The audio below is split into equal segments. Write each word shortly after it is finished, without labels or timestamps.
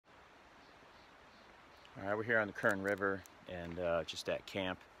Alright, we're here on the Kern River and just at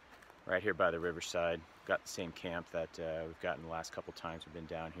camp right here by the riverside. Got the same camp that we've gotten the last couple times we've been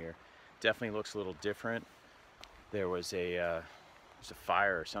down here. Definitely looks a little different. There was a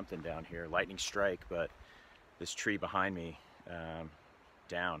fire or something down here, lightning strike, but this tree behind me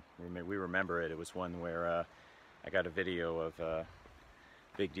down. We remember it. It was one where I got a video of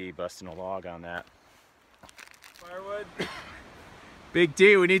Big D busting a log on that. Firewood. Big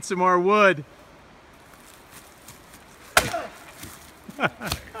D, we need some more wood. We're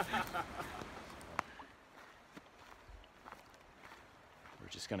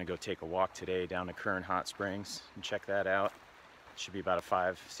just gonna go take a walk today down to Kern Hot Springs and check that out. It should be about a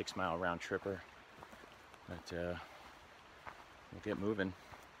 5-6 mile round tripper, but we'll get moving,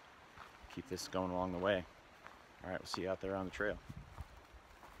 keep this going along the way. All right, we'll see you out there on the trail.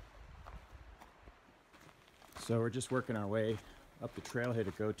 So we're just working our way up the trail here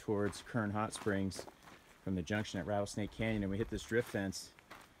to go towards Kern Hot Springs from the junction at Rattlesnake Canyon, and we hit this drift fence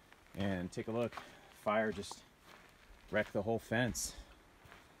and take a look. Fire just wrecked the whole fence.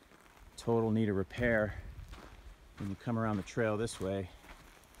 Total need of repair. When you come around the trail this way,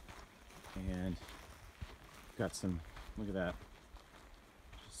 and got some, look at that,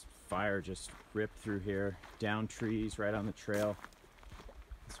 just fire just ripped through here, down trees right on the trail.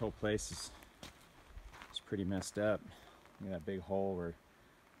 This whole place is pretty messed up. Look at that big hole where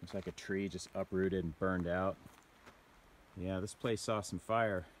looks like a tree just uprooted and burned out. Yeah, this place saw some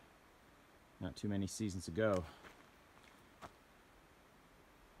fire not too many seasons ago.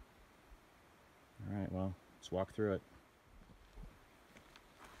 All right, well, let's walk through it.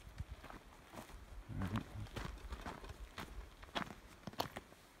 All right.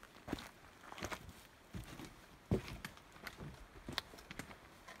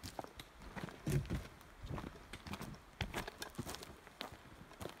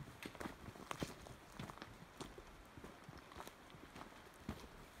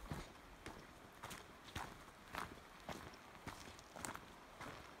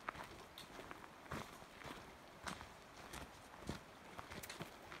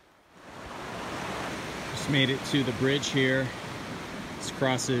 Just made it to the bridge here. This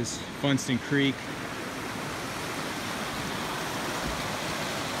crosses Funston Creek.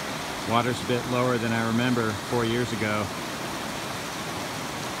 Water's a bit lower than I remember 4 years ago.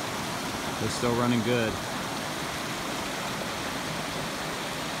 They're still running good.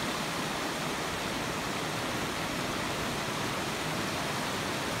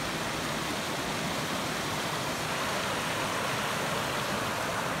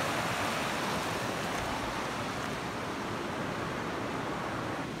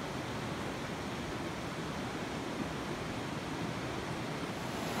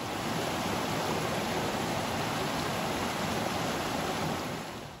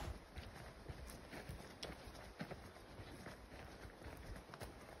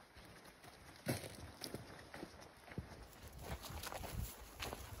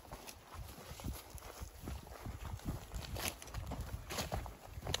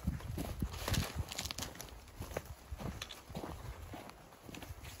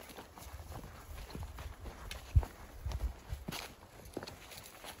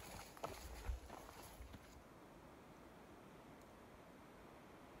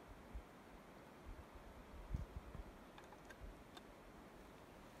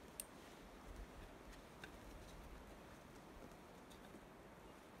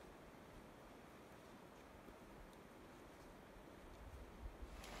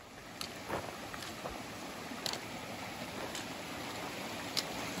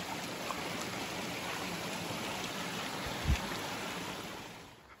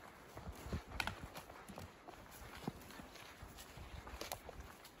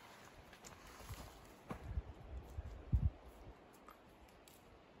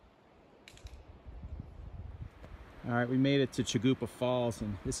 All right, we made it to Chagoopa Falls,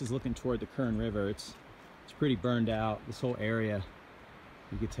 and this is looking toward the Kern River. It's pretty burned out. This whole area,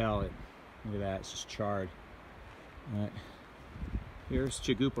 you could tell it. Look at that, it's just charred. All right, here's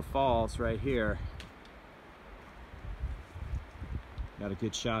Chagoopa Falls right here. Got a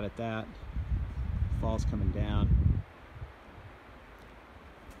good shot at that. Falls coming down.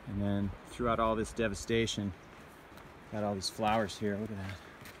 And then throughout all this devastation, got all these flowers here. Look at that.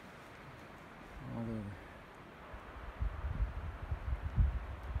 All over.